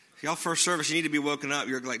Y'all, first service, you need to be woken up.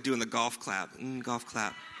 You're like doing the golf clap. Golf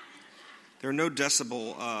clap. There are no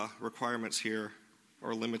decibel requirements here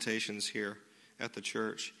or limitations here at the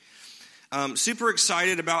church. Super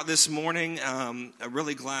excited about this morning. I'm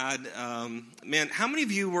really glad. Man, how many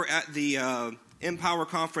of you were at the Empower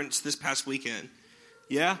Conference this past weekend?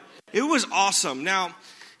 Yeah? It was awesome. Now,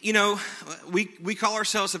 you know, we call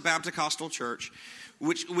ourselves a Baptist church,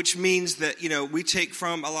 which means that, you know, we take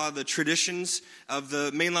from a lot of the traditions of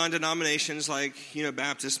the mainline denominations like, you know,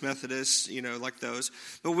 Baptist, Methodist, you know, like those.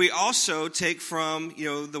 But we also take from, you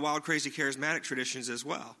know, the wild, crazy, charismatic traditions as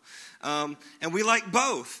well. And we like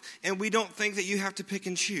both, and we don't think that you have to pick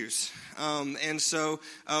and choose. And so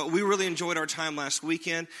we really enjoyed our time last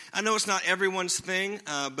weekend. I know it's not everyone's thing,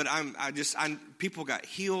 but people got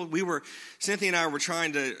healed. Cynthia and I were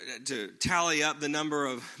trying to tally up the number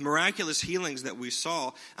of miraculous healings that we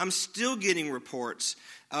saw. I'm still getting reports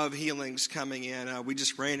of healings coming in. We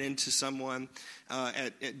just ran into someone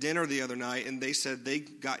at dinner the other night, and they said they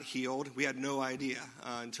got healed. We had no idea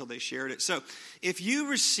until they shared it. So if you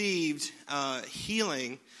received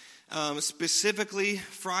healing, specifically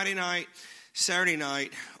Friday night, Saturday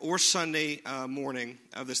night, or Sunday morning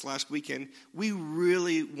of this last weekend, we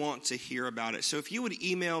really want to hear about it. So if you would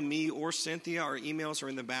email me or Cynthia, our emails are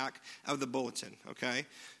in the back of the bulletin, okay?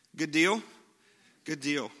 Good deal? Good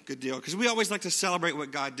deal, because we always like to celebrate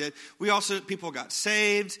what God did. People got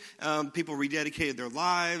saved, people rededicated their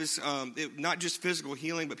lives, not just physical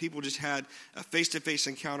healing, but people just had a face-to-face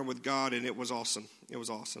encounter with God, and it was awesome.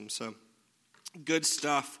 So, good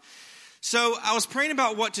stuff. So, I was praying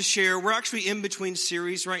about what to share. We're actually in between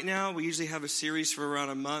series right now. We usually have a series for around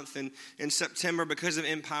a month, and in September, because of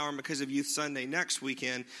Empower and because of Youth Sunday next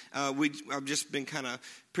weekend, I've just been kind of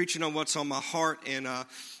preaching on what's on my heart, and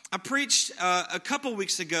I preached a couple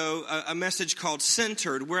weeks ago a message called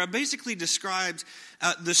Centered, where I basically described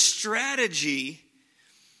the strategy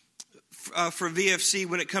for VFC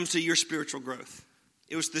when it comes to your spiritual growth.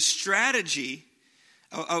 It was the strategy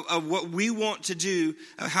of what we want to do,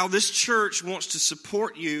 how this church wants to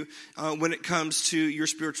support you when it comes to your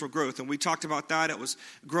spiritual growth. And we talked about that. It was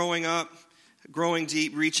growing up, growing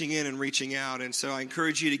deep, reaching in, and reaching out. And so I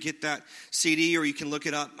encourage you to get that CD, or you can look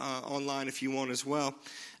it up online if you want as well.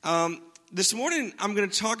 This morning, I'm going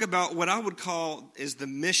to talk about what I would call is the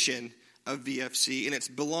mission of VFC, and it's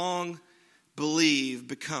belong, believe,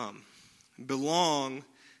 become. Belong,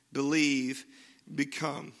 believe,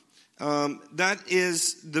 become. That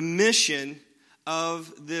is the mission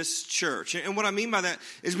of this church. And what I mean by that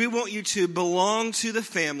is we want you to belong to the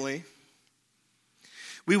family.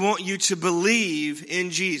 We want you to believe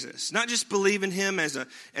in Jesus, not just believe in him as a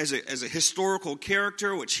historical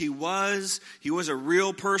character, which he was. He was a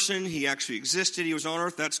real person. He actually existed. He was on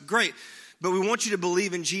earth. That's great. But we want you to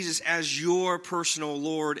believe in Jesus as your personal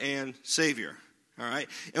Lord and Savior. All right?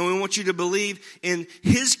 And we want you to believe in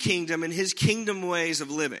his kingdom and his kingdom ways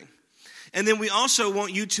of living. And then we also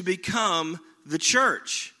want you to become the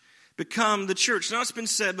church. Become the church. Now, it's been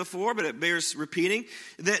said before, but it bears repeating,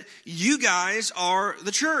 that you guys are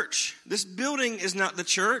the church. This building is not the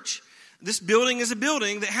church. This building is a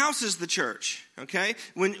building that houses the church. Okay?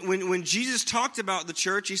 When Jesus talked about the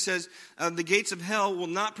church, he says, the gates of hell will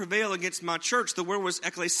not prevail against my church. The word was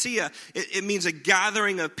ecclesia. It means a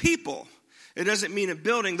gathering of people. It doesn't mean a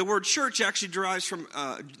building. The word church actually derives from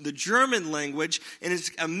the German language, and it's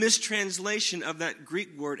a mistranslation of that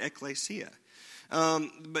Greek word ecclesia.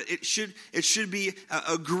 But it should be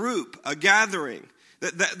a group, a gathering.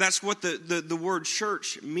 That's what the word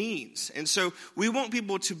church means. And so we want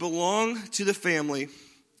people to belong to the family,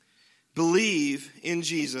 believe in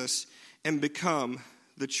Jesus, and become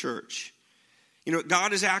the church. You know,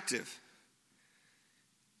 God is active.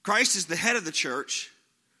 Christ is the head of the church,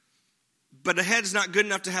 but a head's not good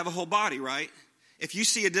enough to have a whole body, right? If you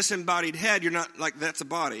see a disembodied head, you're not like, that's a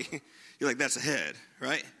body. You're like, that's a head,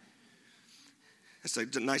 right? That's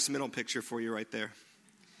a nice mental picture for you right there.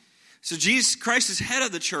 So Jesus Christ is head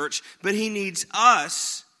of the church, but he needs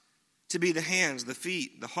us to be the hands, the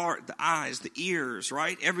feet, the heart, the eyes, the ears,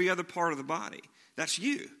 right? Every other part of the body. That's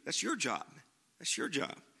you. That's your job. That's your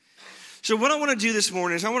job. So what I want to do this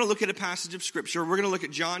morning is I want to look at a passage of Scripture. We're going to look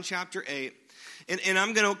at John chapter 8. And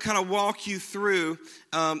I'm going to kind of walk you through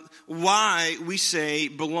why we say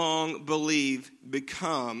belong, believe,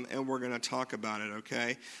 become, and we're going to talk about it,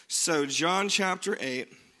 okay? So John chapter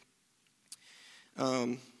 8,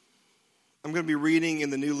 I'm going to be reading in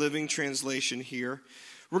the New Living Translation here.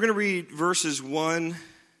 We're going to read verses 1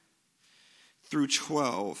 through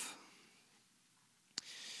 12.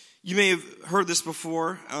 You may have heard this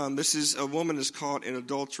before. This is a woman is caught in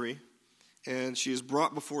adultery. and she is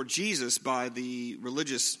brought before Jesus by the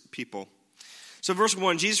religious people. So verse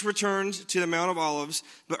 1, Jesus returned to the Mount of Olives,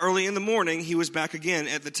 but early in the morning he was back again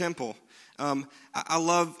at the temple. I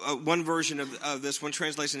love one version of this, one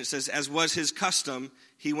translation. It says, as was his custom,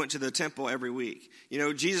 he went to the temple every week. You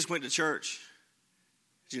know, Jesus went to church.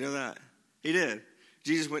 Did you know that? He did.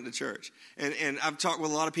 Jesus went to church. And I've talked with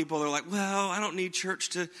a lot of people. They're like, well, I don't need church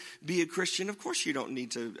to be a Christian. Of course you don't need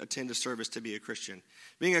to attend a service to be a Christian.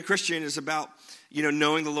 Being a Christian is about,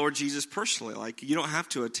 knowing the Lord Jesus personally. Like, you don't have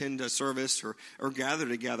to attend a service or gather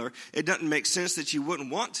together. It doesn't make sense that you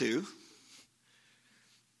wouldn't want to.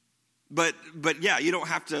 But yeah, you don't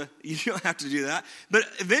have to do that. But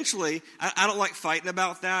eventually, I don't like fighting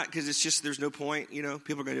about that because it's just, there's no point.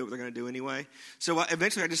 People are going to do what they're going to do anyway. So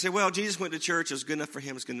eventually I just say, well, Jesus went to church. It was good enough for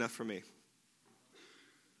him. It's good enough for me.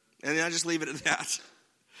 And then I just leave it at that.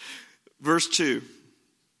 Verse 2.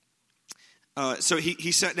 So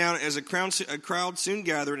he sat down as a crowd soon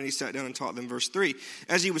gathered, and he sat down and taught them. Verse 3.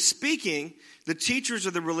 As he was speaking, the teachers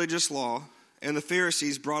of the religious law and the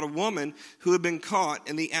Pharisees brought a woman who had been caught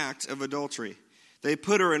in the act of adultery. They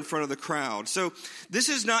put her in front of the crowd. So this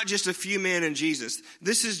is not just a few men and Jesus.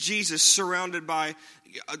 This is Jesus surrounded by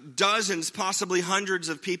dozens, possibly hundreds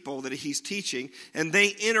of people that he's teaching. And they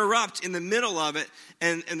interrupt in the middle of it.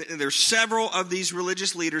 And there's several of these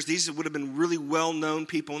religious leaders. These would have been really well-known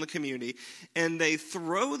people in the community. And they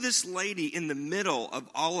throw this lady in the middle of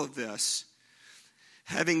all of this,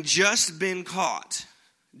 having just been caught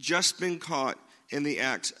in the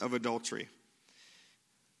act of adultery.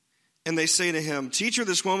 And they say to him, Teacher,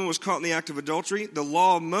 this woman was caught in the act of adultery. The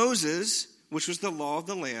law of Moses, which was the law of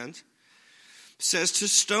the land, says to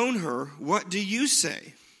stone her. What do you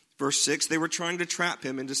say? Verse 6, they were trying to trap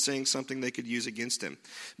him into saying something they could use against him.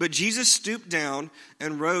 But Jesus stooped down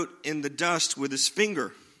and wrote in the dust with his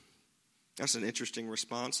finger. That's an interesting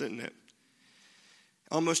response, isn't it?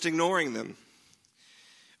 Almost ignoring them.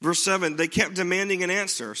 Verse 7, they kept demanding an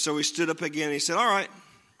answer. So he stood up again and he said, all right,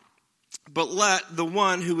 but let the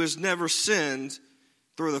one who has never sinned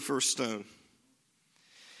throw the first stone.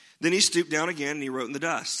 Then he stooped down again and he wrote in the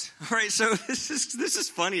dust. All right, so this is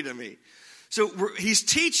funny to me. So he's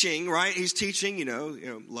teaching, right? He's teaching,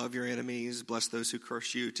 love your enemies, bless those who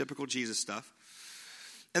curse you, typical Jesus stuff.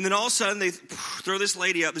 And then all of a sudden they throw this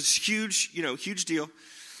lady up, this huge deal.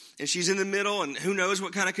 And she's in the middle, and who knows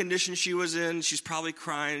what kind of condition she was in. She's probably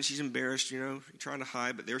crying. She's embarrassed, trying to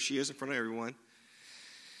hide. But there she is in front of everyone.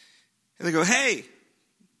 And they go, hey,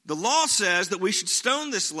 the law says that we should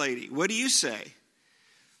stone this lady. What do you say?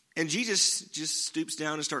 And Jesus just stoops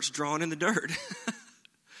down and starts drawing in the dirt.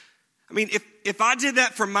 I mean, if I did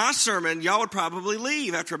that for my sermon, y'all would probably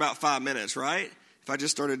leave after about 5 minutes, right? If I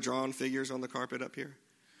just started drawing figures on the carpet up here.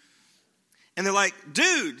 And they're like,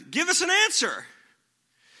 dude, give us an answer.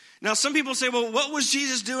 Now, some people say, well, what was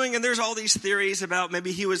Jesus doing? And there's all these theories about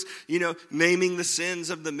maybe he was, naming the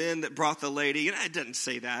sins of the men that brought the lady. And it doesn't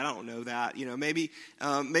say that. I don't know that. Maybe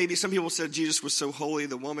some people said Jesus was so holy,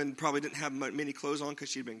 the woman probably didn't have many clothes on because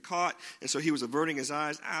she'd been caught. And so he was averting his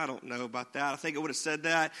eyes. I don't know about that. I think it would have said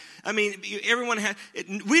that. I mean, everyone had,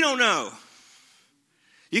 we don't know.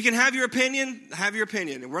 You can have your opinion.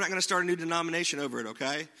 And we're not going to start a new denomination over it,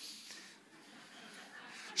 okay?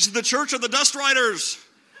 This is the Church of the Dust Riders.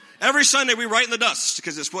 Every Sunday we write in the dust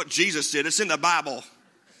because it's what Jesus did. It's in the Bible.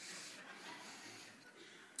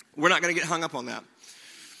 We're not going to get hung up on that.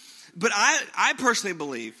 But I personally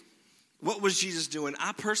believe, what was Jesus doing?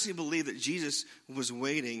 I personally believe that Jesus was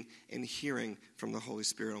waiting and hearing from the Holy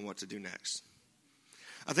Spirit on what to do next.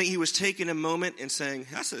 I think he was taking a moment and saying,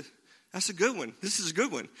 that's a good one. This is a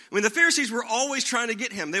good one. I mean, the Pharisees were always trying to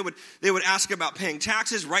get him. They would ask about paying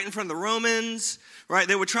taxes right in front of the Romans, right?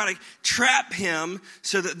 They would try to trap him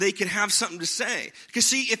so that they could have something to say. Because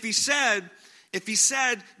see, if he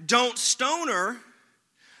said, don't stone her,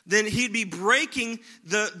 then he'd be breaking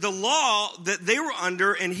the law that they were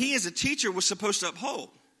under and he as a teacher was supposed to uphold.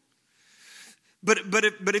 But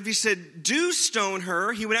if he said, do stone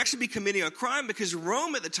her, he would actually be committing a crime because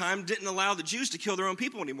Rome at the time didn't allow the Jews to kill their own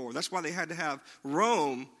people anymore. That's why they had to have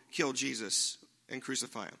Rome kill Jesus and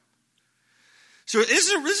crucify him. So this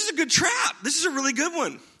is a good trap. This is a really good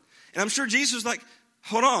one. And I'm sure Jesus was like,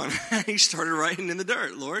 hold on. He started writing in the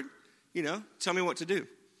dirt. Lord, tell me what to do.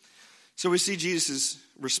 So we see Jesus'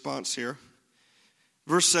 response here.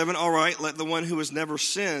 Verse 7, all right, let the one who has never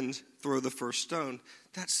sinned throw the first stone.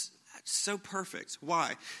 That's so perfect.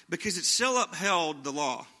 Why? Because it still upheld the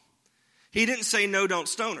law. He didn't say, no, don't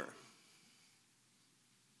stone her.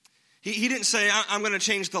 He didn't say, I'm going to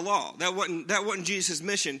change the law. That wasn't Jesus'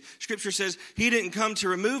 mission. Scripture says he didn't come to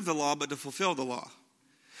remove the law, but to fulfill the law.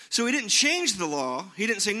 So he didn't change the law. He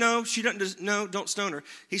didn't say, no, don't stone her.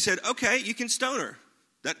 He said, okay, you can stone her.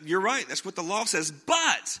 You're right. That's what the law says.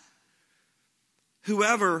 But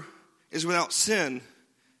whoever is without sin,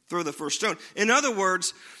 throw the first stone. In other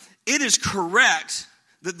words, it is correct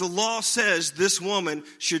that the law says this woman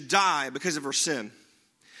should die because of her sin.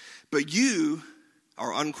 But you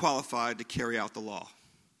are unqualified to carry out the law.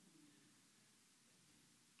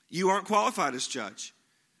 You aren't qualified as judge.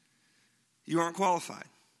 You aren't qualified.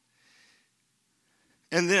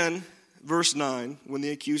 And then, verse 9, when the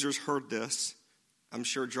accusers heard this, I'm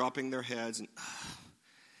sure dropping their heads, and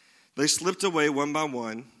they slipped away one by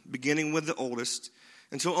one, beginning with the oldest,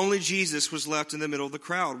 until only Jesus was left in the middle of the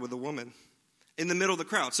crowd with the woman. In the middle of the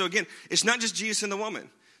crowd. So again, it's not just Jesus and the woman.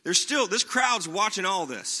 This crowd's watching all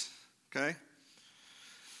this. Okay?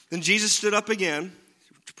 Then Jesus stood up again,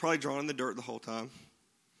 probably drawn in the dirt the whole time.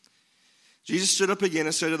 Jesus stood up again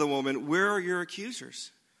and said to the woman, where are your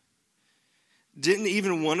accusers? Didn't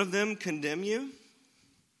even one of them condemn you?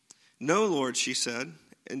 No, Lord, she said.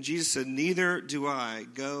 And Jesus said, neither do I.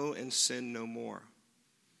 Go and sin no more.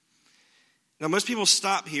 Now, most people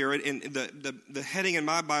stop here, and the heading in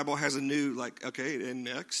my Bible has a new, okay, and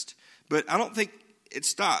next. But I don't think it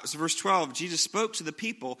stops. Verse 12, Jesus spoke to the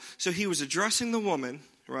people, so he was addressing the woman,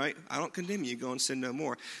 right? I don't condemn you, go and sin no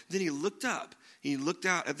more. Then he looked up, he looked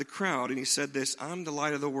out at the crowd, and he said this, I'm the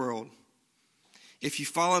light of the world. If you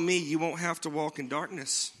follow me, you won't have to walk in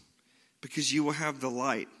darkness, because you will have the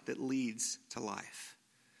light that leads to life.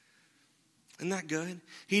 Isn't that good?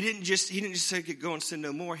 He didn't just say, go and sin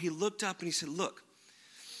no more. He looked up and he said, look,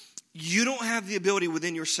 you don't have the ability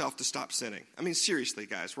within yourself to stop sinning. I mean, seriously,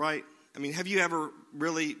 guys, right? I mean, have you ever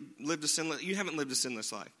really lived a sinless? You haven't lived a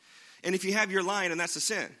sinless life. And if you have, you're lying, and that's a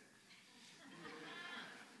sin.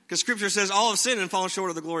 Because Scripture says all have sinned and fallen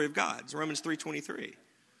short of the glory of God. It's Romans 3:23.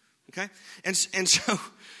 Okay? And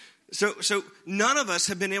so none of us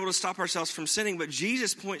have been able to stop ourselves from sinning, but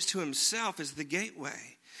Jesus points to himself as the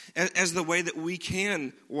gateway, as the way that we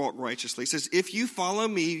can walk righteously. He says, if you follow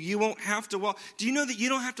me, you won't have to walk. Do you know that you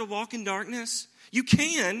don't have to walk in darkness? You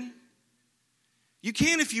can. You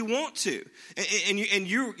can if you want to. And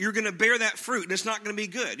you're going to bear that fruit, and it's not going to be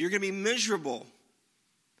good. You're going to be miserable.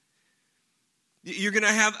 You're going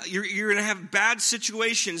to have bad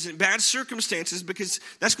situations and bad circumstances, because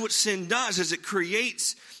that's what sin does, is it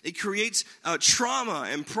creates trauma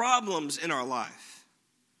and problems in our life.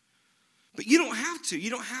 But you don't have to. You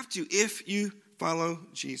don't have to if you follow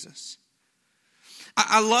Jesus.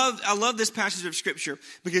 I love this passage of Scripture,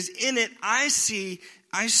 because in it I see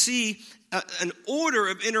an order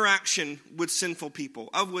of interaction with sinful people,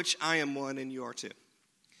 of which I am one and you are too.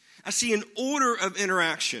 I see an order of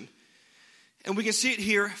interaction. And we can see it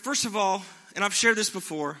here. First of all, and I've shared this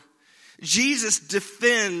before, Jesus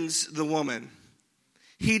defends the woman.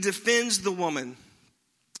 He defends the woman.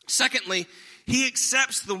 Secondly, he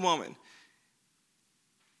accepts the woman.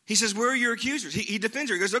 He says, where are your accusers? He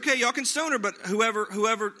defends her. He goes, okay, y'all can stone her, but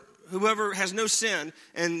whoever has no sin,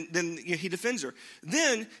 and then he defends her.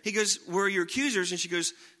 Then he goes, where are your accusers? And she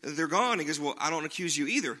goes, they're gone. He goes, well, I don't accuse you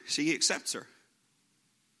either. So he accepts her.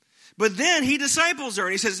 But then he disciples her,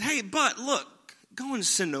 and he says, hey, but look, go and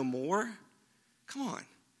sin no more. Come on.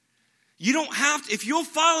 You don't have to, if you'll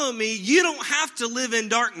follow me, you don't have to live in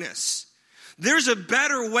darkness. There's a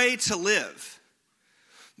better way to live.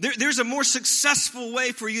 There's a more successful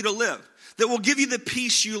way for you to live that will give you the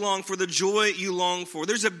peace you long for, the joy you long for.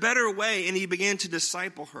 There's a better way, and he began to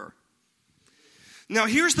disciple her. Now,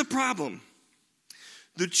 here's the problem.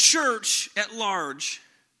 The church at large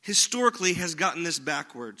historically has gotten this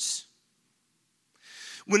backwards.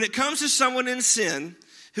 When it comes to someone in sin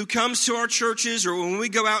who comes to our churches, or when we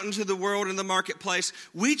go out into the world in the marketplace,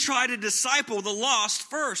 we try to disciple the lost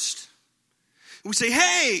first. We say,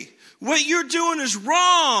 hey, what you're doing is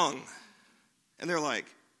wrong. And they're like,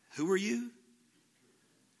 who are you?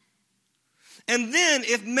 And then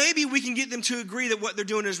if maybe we can get them to agree that what they're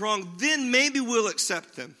doing is wrong, then maybe we'll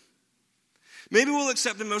accept them. Maybe we'll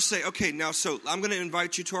accept them and we'll say, okay, now so I'm going to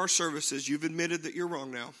invite you to our services. You've admitted that you're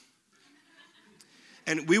wrong now.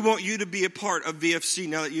 And we want you to be a part of VFC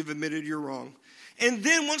now that you've admitted you're wrong. And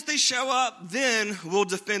then once they show up, then we'll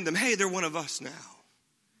defend them. Hey, they're one of us now.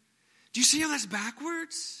 Do you see how that's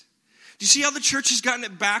backwards? Do you see how the church has gotten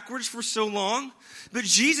it backwards for so long? But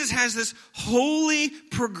Jesus has this holy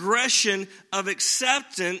progression of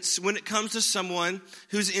acceptance when it comes to someone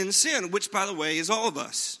who's in sin, which, by the way, is all of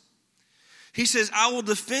us. He says, I will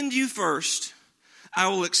defend you first, I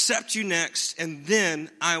will accept you next, and then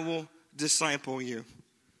I will disciple you.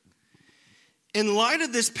 In light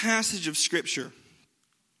of this passage of Scripture,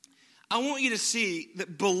 I want you to see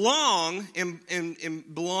that belong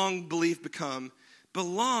and belong, believe, become.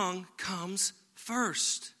 Belong comes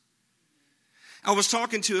first. I was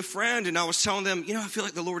talking to a friend and I was telling them, I feel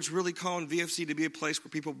like the Lord's really calling VFC to be a place where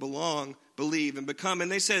people belong, believe, and become.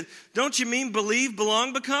 And they said, don't you mean believe,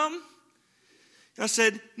 belong, become? And I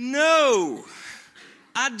said, no,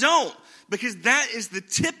 I don't. Because that is the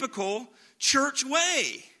typical church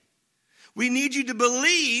way. We need you to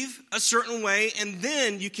believe a certain way and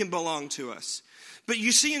then you can belong to us. But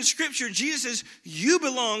you see in Scripture, Jesus says, you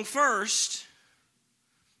belong first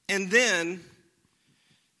and then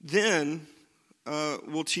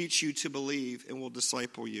we'll teach you to believe and we'll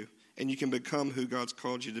disciple you. And you can become who God's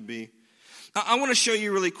called you to be. I want to show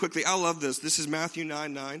you really quickly. I love this. This is Matthew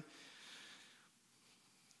 9:9.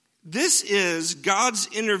 This is God's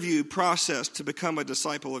interview process to become a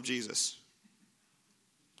disciple of Jesus.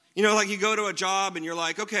 Like you go to a job and you're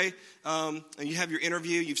like, okay, and you have your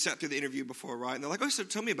interview. You've sat through the interview before, right? And they're like, oh, so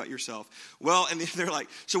tell me about yourself. Well, and they're like,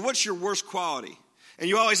 so what's your worst quality? And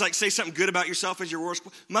you always say something good about yourself as your worst.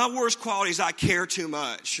 My worst quality is I care too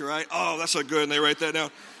much, right? Oh, that's so good. And they write that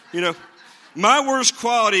down. My worst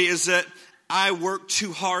quality is that I work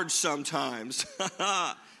too hard sometimes.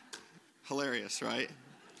 Hilarious, right?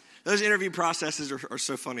 Those interview processes are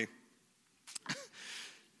so funny.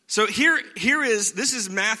 So this is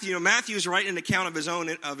Matthew. Matthew is writing an account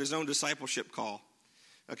of his own discipleship call.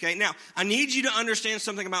 Okay, now I need you to understand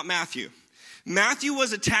something about Matthew. Matthew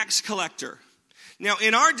was a tax collector. Now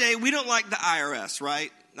in our day, we don't like the IRS,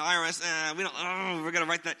 right? The IRS, we're gonna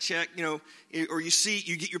write that check, or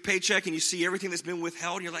you get your paycheck and you see everything that's been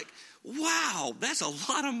withheld, and you're like, wow, that's a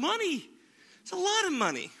lot of money. It's a lot of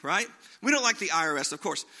money, right? We don't like the IRS, of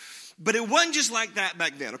course. But it wasn't just like that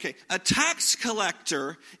back then, okay? A tax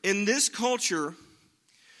collector in this culture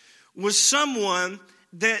was someone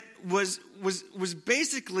that was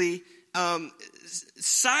basically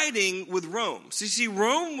siding with Rome. So you see,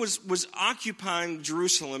 Rome was occupying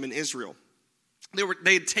Jerusalem and Israel.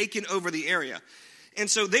 They had taken over the area. And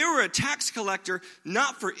so they were a tax collector,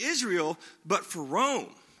 not for Israel, but for Rome.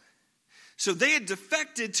 So they had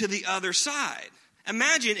defected to the other side.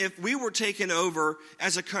 Imagine if we were taken over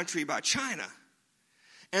as a country by China.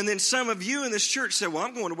 And then some of you in this church said, well,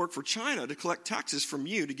 I'm going to work for China to collect taxes from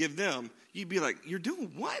you to give them. You'd be like, you're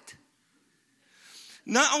doing what?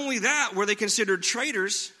 Not only that were they considered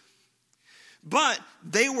traitors, but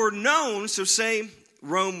they were known. So say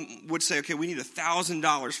Rome would say, okay, we need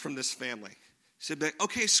 $1,000 from this family. So they'd be like,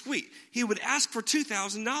 okay, sweet. He would ask for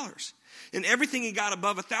 $2,000. And everything he got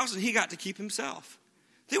above $1,000, he got to keep himself.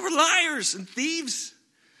 They were liars and thieves.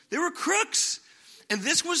 They were crooks. And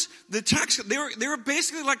this was the tax. They were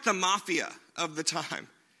basically like the mafia of the time.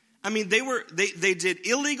 I mean, they did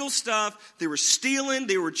illegal stuff. They were stealing,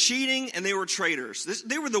 they were cheating, and they were traitors.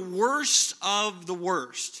 They were the worst of the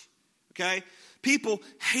worst. Okay? People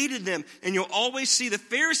hated them. And you'll always see the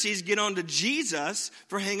Pharisees get on to Jesus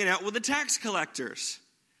for hanging out with the tax collectors.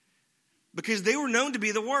 Because they were known to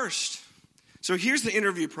be the worst. So here's the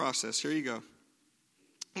interview process. Here you go.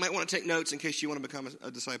 You might want to take notes in case you want to become a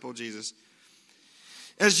disciple of Jesus.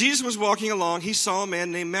 As Jesus was walking along, he saw a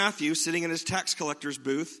man named Matthew sitting in his tax collector's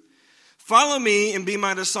booth. Follow me and be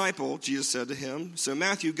my disciple, Jesus said to him. So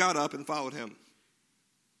Matthew got up and followed him.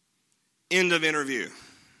 End of interview.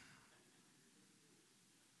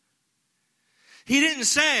 He didn't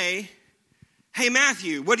say, hey,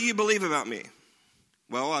 Matthew, what do you believe about me?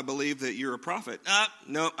 Well, I believe that you're a prophet.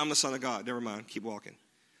 No, I'm the Son of God. Never mind. Keep walking.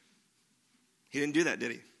 He didn't do that,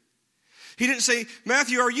 did he? He didn't say,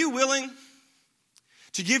 Matthew, are you willing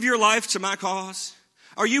to give your life to my cause?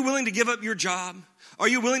 Are you willing to give up your job? Are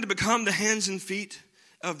you willing to become the hands and feet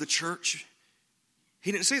of the church?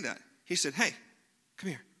 He didn't say that. He said, hey, come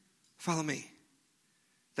here. Follow me.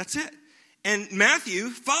 That's it. And Matthew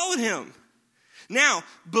followed him. Now,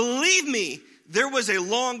 believe me, there was a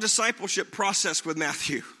long discipleship process with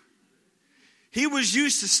Matthew. He was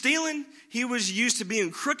used to stealing. He was used to being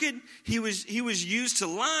crooked. He was used to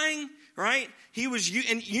lying, right?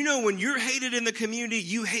 And when you're hated in the community,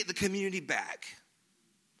 you hate the community back.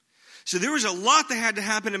 So there was a lot that had to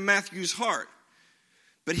happen in Matthew's heart.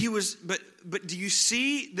 But do you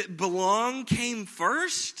see that belong came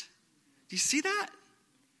first? Do you see that?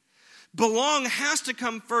 Belong has to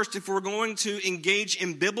come first if we're going to engage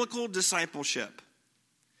in biblical discipleship.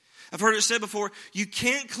 I've heard it said before, you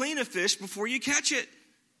can't clean a fish before you catch it.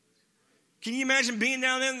 Can you imagine being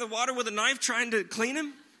down there in the water with a knife trying to clean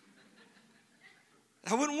him?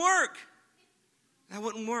 That wouldn't work. That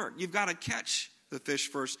wouldn't work. You've got to catch the fish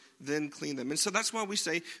first, then clean them. And so that's why we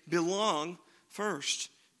say belong first,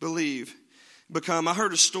 believe, become. I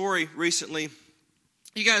heard a story recently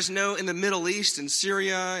You guys know in the Middle East, in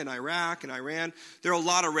Syria, and Iraq, and Iran, there are a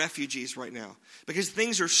lot of refugees right now. Because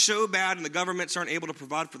things are so bad and the governments aren't able to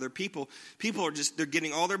provide for their people. People are they're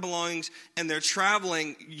getting all their belongings and they're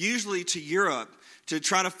traveling usually to Europe to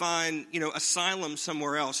try to find, asylum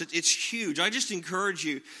somewhere else. It's huge. I just encourage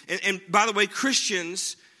you. And by the way,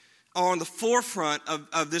 Christians are on the forefront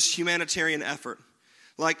of this humanitarian effort.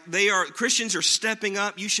 Christians are stepping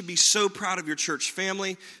up. You should be so proud of your church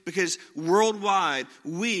family because worldwide,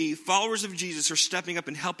 we, followers of Jesus, are stepping up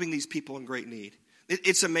and helping these people in great need.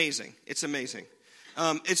 It's amazing. It's amazing.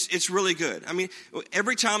 It's really good. I mean,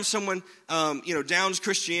 every time someone, downs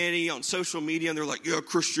Christianity on social media and they're like, yeah,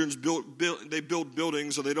 Christians build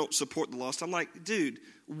buildings or they don't support the lost. I'm like, dude,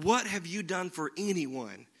 what have you done for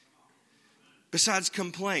anyone besides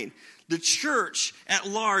complain? The church at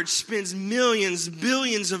large spends millions,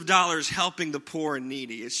 billions of dollars helping the poor and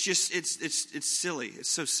needy. It's just, it's silly. It's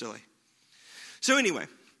so silly. So anyway,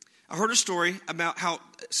 I heard a story about how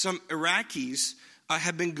some Iraqis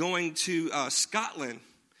have been going to Scotland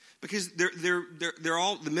because they're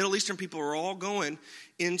all, the Middle Eastern people are all going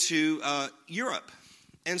into Europe.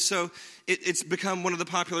 And so it's become one of the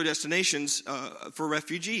popular destinations for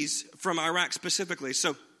refugees from Iraq specifically.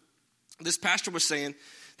 So this pastor was saying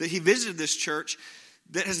that he visited this church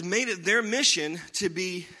that has made it their mission to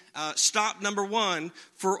be stop number one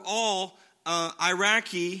for all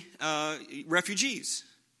Iraqi refugees.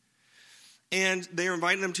 And they're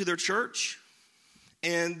inviting them to their church,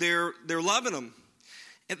 and they're loving them.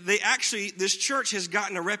 And this church has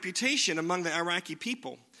gotten a reputation among the Iraqi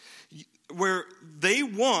people where the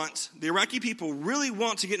Iraqi people really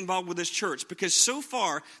want to get involved with this church because so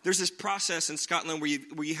far there's this process in Scotland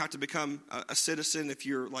where you have to become a citizen if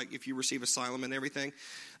you receive asylum and everything.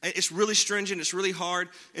 It's really stringent, it's really hard,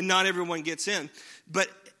 and not everyone gets in. But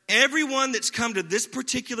everyone that's come to this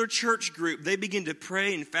particular church group, they begin to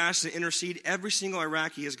pray and fast and intercede. Every single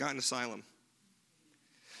Iraqi has gotten asylum.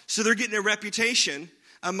 So they're getting a reputation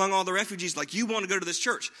among all the refugees, like, you want to go to this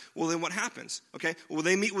church. Well, then what happens? Okay, well,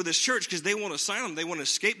 they meet with this church because they want asylum. They want to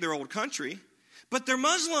escape their old country. But they're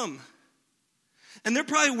Muslim. And they're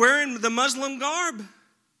probably wearing the Muslim garb.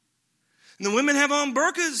 And the women have on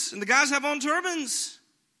burqas, and the guys have on turbans.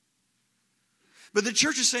 But the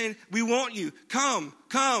church is saying, we want you. Come,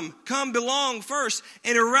 belong first.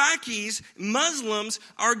 And Iraqis, Muslims,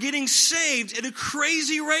 are getting saved at a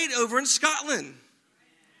crazy rate over in Scotland.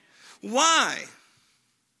 Why?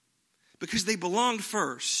 Because they belonged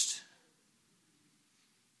first.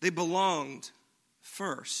 They belonged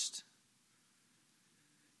first.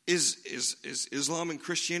 Is Islam and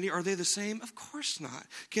Christianity, are they the same? Of course not.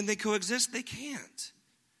 Can they coexist? They can't.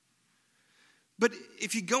 But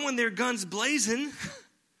if you go in there guns blazing,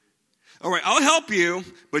 all right, I'll help you,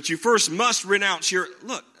 but you first must renounce your...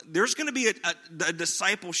 Look, there's going to be a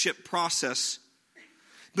discipleship process,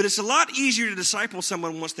 but it's a lot easier to disciple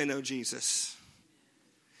someone once they know Jesus.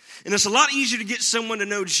 And it's a lot easier to get someone to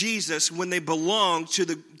know Jesus when they belong to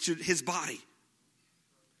his body.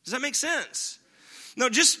 Does that make sense? No,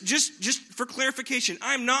 just for clarification,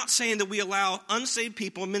 I'm not saying that we allow unsaved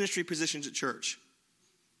people in ministry positions at church.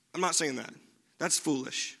 I'm not saying that. That's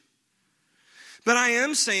foolish. But I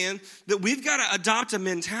am saying that we've got to adopt a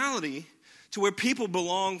mentality to where people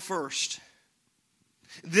belong first.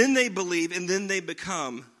 Then they believe, and then they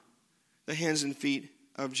become the hands and feet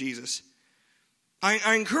of Jesus.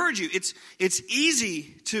 I encourage you, it's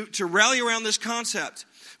easy to rally around this concept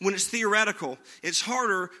when it's theoretical. It's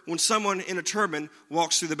harder when someone in a turban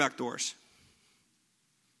walks through the back doors.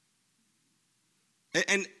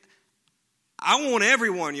 And I want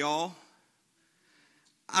everyone, y'all.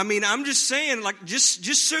 I mean, I'm just saying, like, just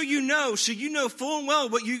so you know full and well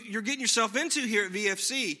what you're getting yourself into here at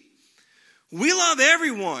VFC. We love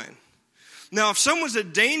everyone. Now, if someone's a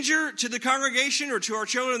danger to the congregation or to our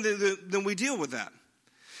children, then we deal with that.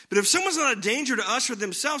 But if someone's not a danger to us or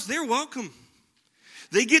themselves, they're welcome.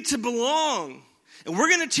 They get to belong. And we're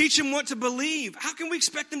going to teach them what to believe. How can we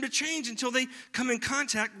expect them to change until they come in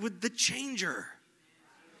contact with the changer?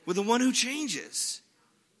 With the one who changes?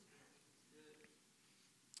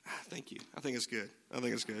 Thank you. I think it's good.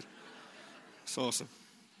 It's awesome.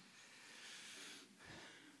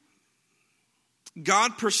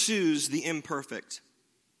 God pursues the imperfect.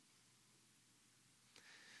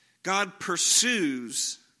 God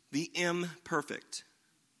pursues the imperfect.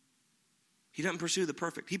 He doesn't pursue the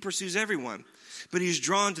perfect. He pursues everyone, but he's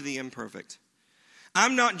drawn to the imperfect.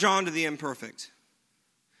 I'm not drawn to the imperfect.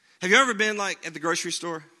 Have you ever been like at the grocery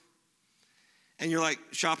store and you're like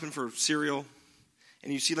shopping for cereal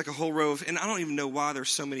and you see like a whole row of, and I don't even know why there's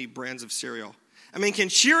so many brands of cereal. I mean, can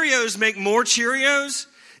Cheerios make more Cheerios?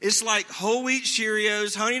 It's like whole wheat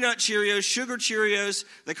Cheerios, honey nut Cheerios, sugar Cheerios.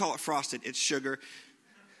 They call it frosted. It's sugar.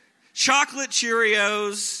 Chocolate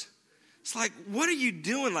Cheerios. It's like, what are you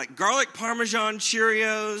doing? Like garlic Parmesan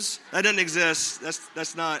Cheerios? That doesn't exist.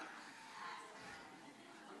 That's not.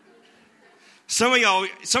 Some of y'all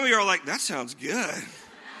are like, that sounds good.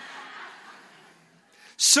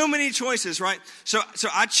 So many choices, right? So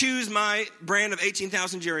I choose my brand of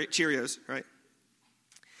 18,000 Cheerios, right?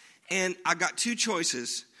 And I got two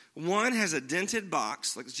choices. One has a dented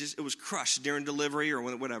box, like it was crushed during delivery or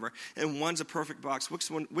whatever, and one's a perfect box. Which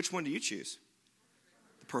one do you choose?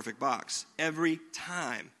 The perfect box every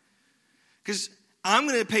time, because I'm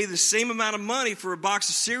going to pay the same amount of money for a box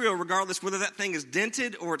of cereal, regardless whether that thing is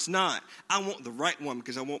dented or it's not. I want the right one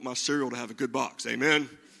because I want my cereal to have a good box. Amen.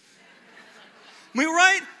 I mean,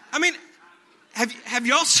 right? I mean, have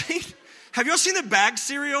y'all seen the bag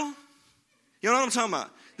cereal? You know what I'm talking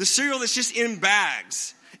about? The cereal that's just in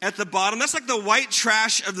bags at the bottom. That's like the white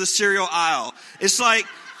trash of the cereal aisle. It's like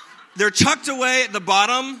they're tucked away at the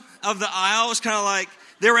bottom of the aisle. It's kind of like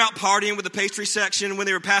they were out partying with the pastry section when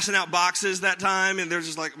they were passing out boxes that time, and they're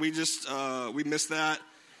just like, we missed that.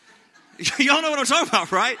 Y'all know what I'm talking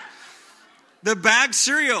about, right? The bag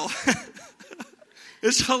cereal.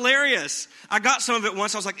 It's hilarious. I got some of it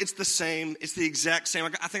once. I was like, it's the same. It's the exact same.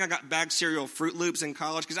 I think I got bag cereal Fruit Loops in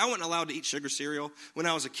college because I wasn't allowed to eat sugar cereal when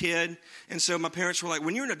I was a kid. And so my parents were like,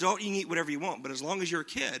 when you're an adult, you can eat whatever you want. But as long as you're a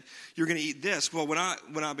kid, you're going to eat this. Well, when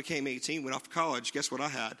I became 18, went off to college, guess what I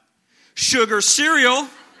had? Sugar cereal.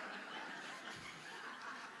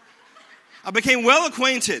 I became well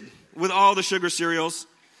acquainted with all the sugar cereals,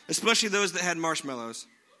 especially those that had marshmallows.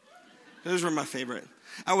 Those were my favorite.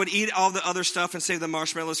 I would eat all the other stuff and save the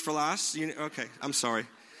marshmallows for last. Okay, I'm sorry.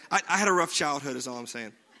 I had a rough childhood is all I'm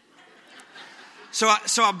saying. So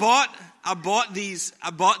I bought these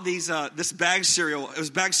this bag cereal. It was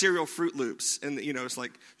bag cereal Fruit Loops, and it's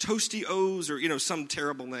like Toasty O's or some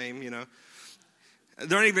terrible name.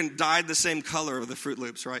 They aren't even dyed the same color of the Fruit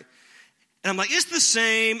Loops, right? And I'm like, it's the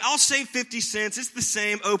same. I'll save 50 cents. It's the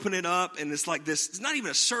same. Open it up, and it's like this. It's not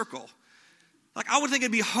even a circle. Like, I would think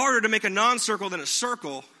it'd be harder to make a non-circle than a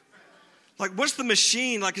circle. Like, what's the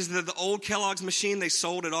machine? Like, is it the old Kellogg's machine they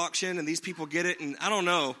sold at auction and these people get it? And I don't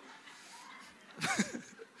know.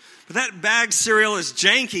 But that bag cereal is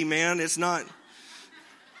janky, man. It's not.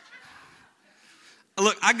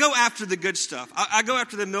 Look, I go after the good stuff. I go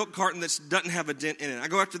after the milk carton that doesn't have a dent in it. I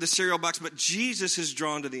go after the cereal box. But Jesus is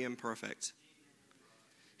drawn to the imperfect.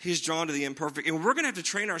 He's drawn to the imperfect. And we're going to have to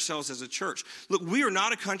train ourselves as a church. Look, we are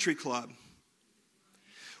not a country club.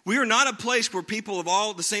 We are not a place where people of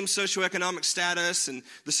all the same socioeconomic status and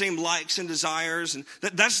the same likes and desires, and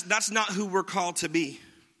that's not who we're called to be.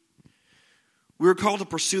 We're called to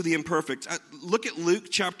pursue the imperfect. Look at Luke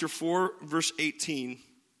chapter 4, verse 18.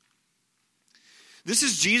 This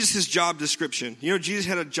is Jesus' job description. Jesus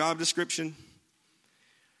had a job description.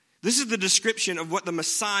 This is the description of what the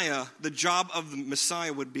Messiah, the job of the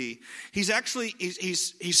Messiah would be. He's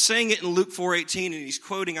saying it in Luke 4:18, and he's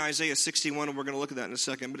quoting Isaiah 61, and we're going to look at that in a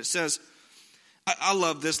second. But it says, I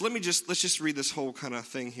love this. Let's just read this whole kind of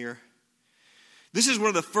thing here. This is one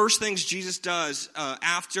of the first things Jesus does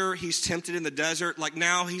after he's tempted in the desert. Like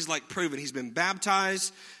now he's like proven. He's been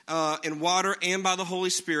baptized in water and by the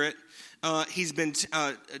Holy Spirit. He's been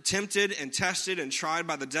tempted and tested and tried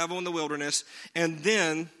by the devil in the wilderness. And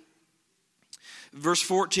then verse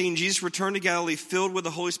 14, Jesus returned to Galilee filled with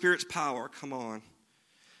the Holy Spirit's power. Come on.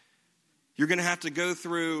 You're going to have to go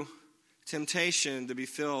through temptation to be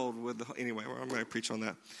filled with anyway, I'm going to preach on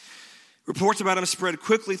that. Reports about him spread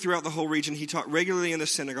quickly throughout the whole region. He taught regularly in the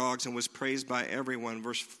synagogues and was praised by everyone.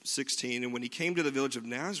 Verse 16, and when he came to the village of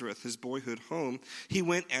Nazareth, his boyhood home, he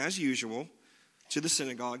went as usual to the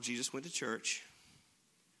synagogue. Jesus went to church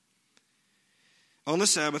on the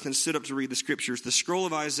Sabbath and stood up to read the scriptures. The scroll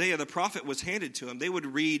of Isaiah, the prophet, was handed to him. They would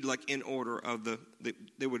read like in order of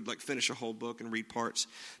they would like finish a whole book and read parts.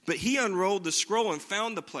 But he unrolled the scroll and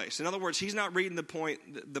found the place. In other words, he's not reading the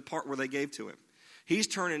part where they gave to him. He's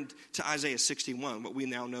turning to Isaiah 61, what we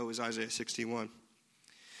now know is Isaiah 61.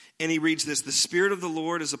 And he reads this, the Spirit of the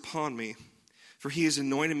Lord is upon me, for he has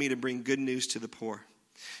anointed me to bring good news to the poor.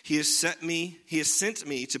 He has sent me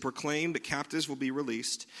to proclaim that captives will be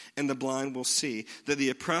released and the blind will see, that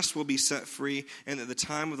the oppressed will be set free, and that the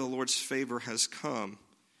time of the Lord's favor has come.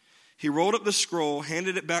 He rolled up the scroll,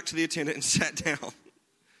 handed it back to the attendant, and sat down.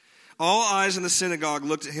 All eyes in the synagogue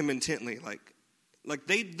looked at him intently, like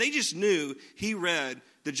they just knew he read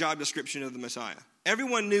the job description of the Messiah.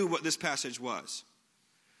 Everyone knew what this passage was.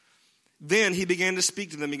 Then he began to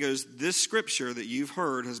speak to them. He goes, this scripture that you've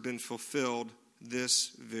heard has been fulfilled this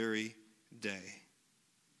very day.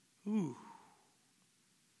 Ooh.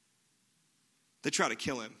 They try to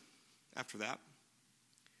kill him after that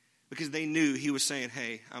because they knew he was saying,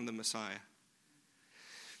 hey, I'm the Messiah.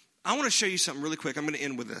 I want to show you something really quick. I'm going to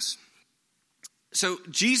end with this. So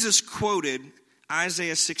Jesus quoted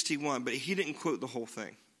Isaiah 61, but he didn't quote the whole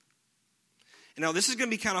thing. And now this is going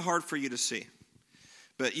to be kind of hard for you to see.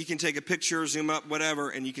 But you can take a picture, zoom up, whatever,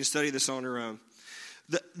 and you can study this on your own.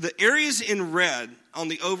 The areas in red on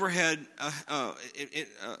the overhead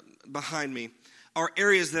behind me are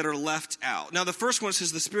areas that are left out. Now, the first one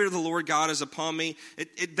says, the Spirit of the Lord God is upon me.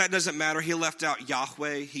 That doesn't matter. He left out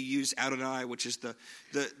Yahweh. He used Adonai, which is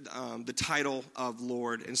the title of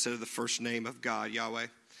Lord instead of the first name of God, Yahweh.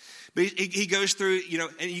 But he goes through,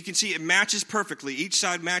 and you can see it matches perfectly. Each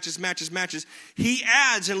side matches. He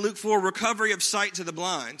adds in Luke 4, recovery of sight to the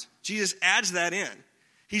blind. Jesus adds that in.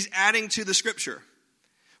 He's adding to the scripture.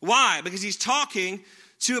 Why? Because he's talking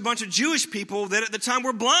to a bunch of Jewish people that at the time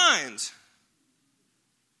were blind,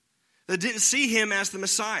 that didn't see him as the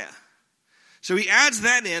Messiah. So he adds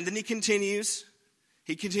that in. Then he continues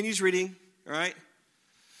reading, all right?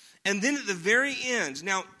 And then at the very end,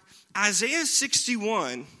 now Isaiah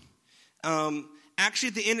 61, actually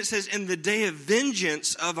at the end it says, in the day of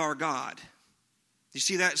vengeance of our God. You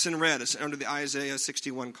see that? It's in red. It's under the Isaiah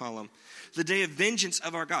 61 column. The day of vengeance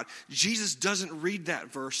of our God. Jesus doesn't read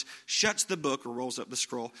that verse, shuts the book or rolls up the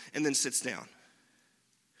scroll, and then sits down.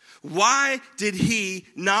 Why did he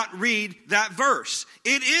not read that verse?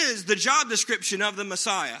 It is the job description of the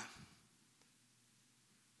Messiah.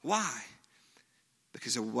 Why?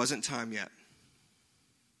 Because it wasn't time yet.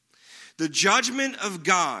 The judgment of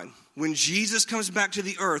God when Jesus comes back to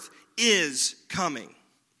the earth is coming.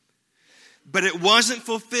 But it wasn't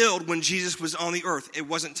fulfilled when Jesus was on the earth. It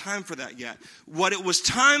wasn't time for that yet. What it was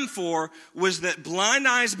time for was that blind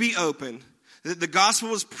eyes be opened, that the gospel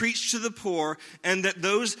was preached to the poor, and that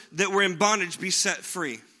those that were in bondage be set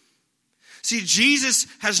free. See, Jesus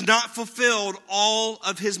has not fulfilled all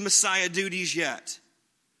of his Messiah duties yet.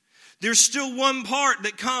 There's still one part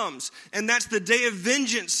that comes, and that's the day of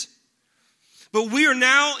vengeance. But we are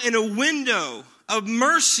now in a window of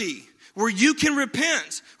mercy where you can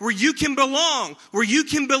repent, where you can belong, where you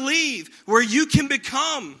can believe, where you can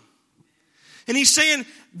become. And he's saying,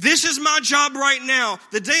 this is my job right now.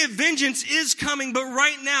 The day of vengeance is coming, but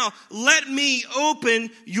right now, let me open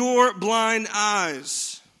your blind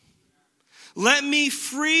eyes. Let me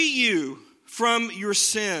free you from your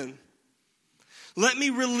sin. Let me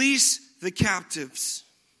release the captives.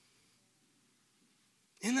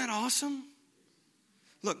 Isn't that awesome?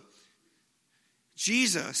 Look,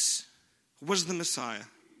 Jesus was the Messiah.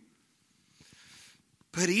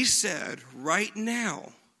 But he said, right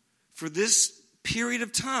now, for this period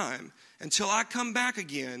of time, until I come back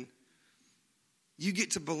again, you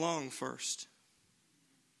get to belong first.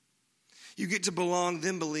 You get to belong,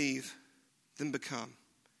 then believe, then become.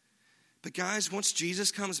 But guys, once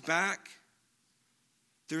Jesus comes back,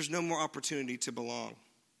 there's no more opportunity to belong,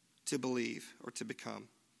 to believe, or to become.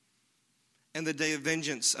 And the day of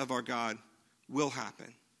vengeance of our God will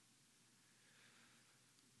happen.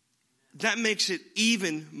 That makes it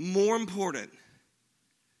even more important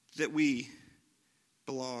that we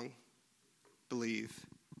belong, believe,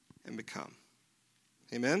 and become.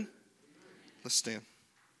 Amen? Let's stand.